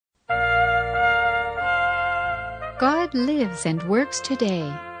God lives and works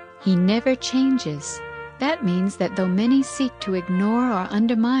today. He never changes. That means that though many seek to ignore or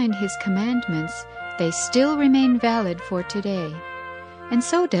undermine His commandments, they still remain valid for today. And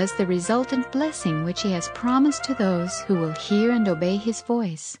so does the resultant blessing which He has promised to those who will hear and obey His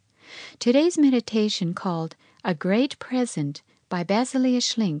voice. Today's meditation, called A Great Present by Basilea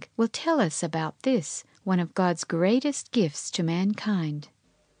Schlink, will tell us about this, one of God's greatest gifts to mankind.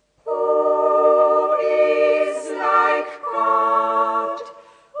 Who is like God?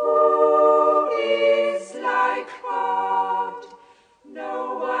 Who is like God?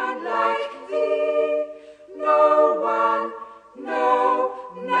 No one like Thee, no one, no,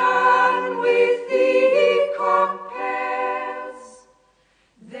 none with Thee compares.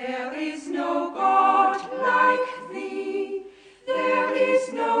 There is no God like Thee, there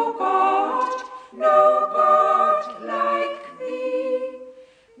is no God, no God like Thee,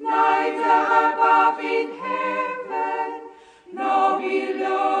 neither above in heaven, nor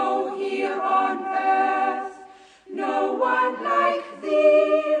below here on earth. No one like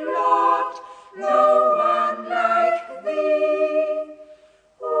Thee, Lord, no one like Thee.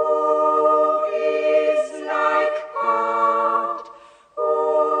 Who is like God?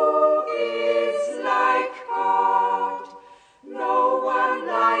 Who is like God? No one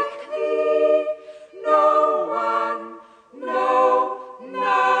like Thee, no one, no,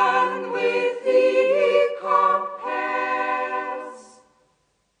 none with Thee compares.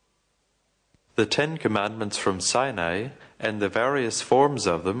 The 10 Commandments from Sinai, and the various forms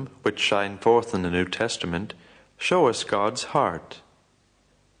of them which shine forth in the New Testament, show us God's heart.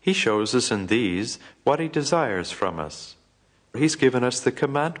 He shows us in these what He desires from us. He's given us the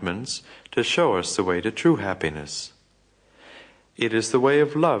commandments to show us the way to true happiness. It is the way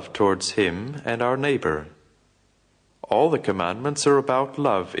of love towards Him and our neighbor. All the commandments are about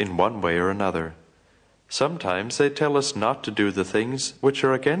love in one way or another. Sometimes they tell us not to do the things which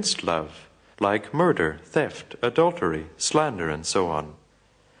are against love, like murder, theft, adultery, slander, and so on.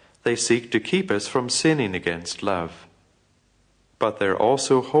 They seek to keep us from sinning against love. But they're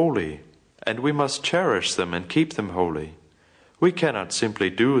also holy, and we must cherish them and keep them holy. We cannot simply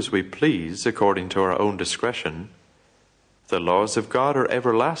do as we please according to our own discretion. The laws of God are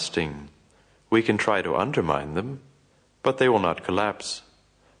everlasting. We can try to undermine them, but they will not collapse,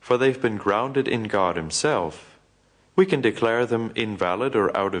 for they've been grounded in God Himself. We can declare them invalid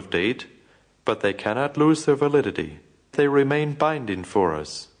or out of date, but they cannot lose their validity. They remain binding for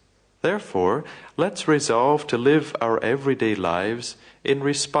us. Therefore, let's resolve to live our everyday lives in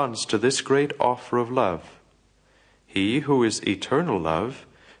response to this great offer of love. He who is eternal love,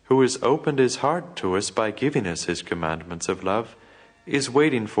 who has opened His heart to us by giving us His commandments of love, is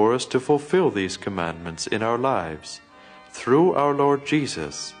waiting for us to fulfill these commandments in our lives through our Lord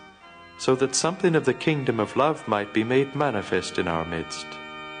Jesus, so that something of the kingdom of love might be made manifest in our midst.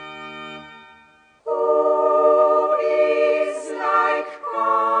 Who is like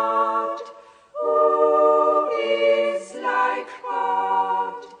God? Who is like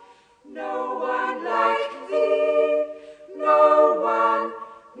God? No one like Thee, no one,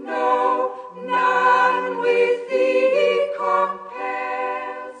 no, none with Thee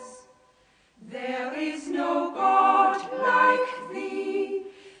compares. There is no God like Thee,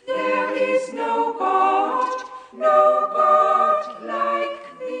 there is no God, no God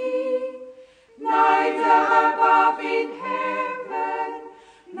like Thee, neither above in heaven,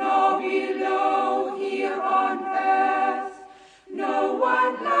 nor below here on earth. No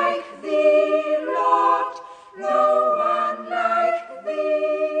one like Thee, Lord, no one like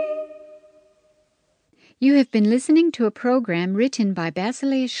Thee. You have been listening to a program written by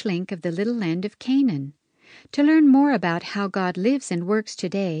Basilea Schlink of the little land of Canaan. To learn more about how God lives and works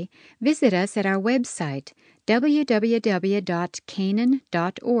today, visit us at our website,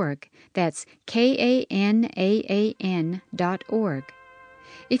 www.canaan.org. That's KANAAN.org.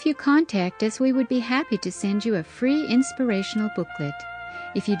 If you contact us, we would be happy to send you a free inspirational booklet.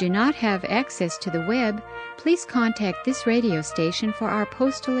 If you do not have access to the web, please contact this radio station for our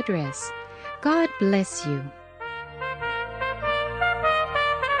postal address. God bless you.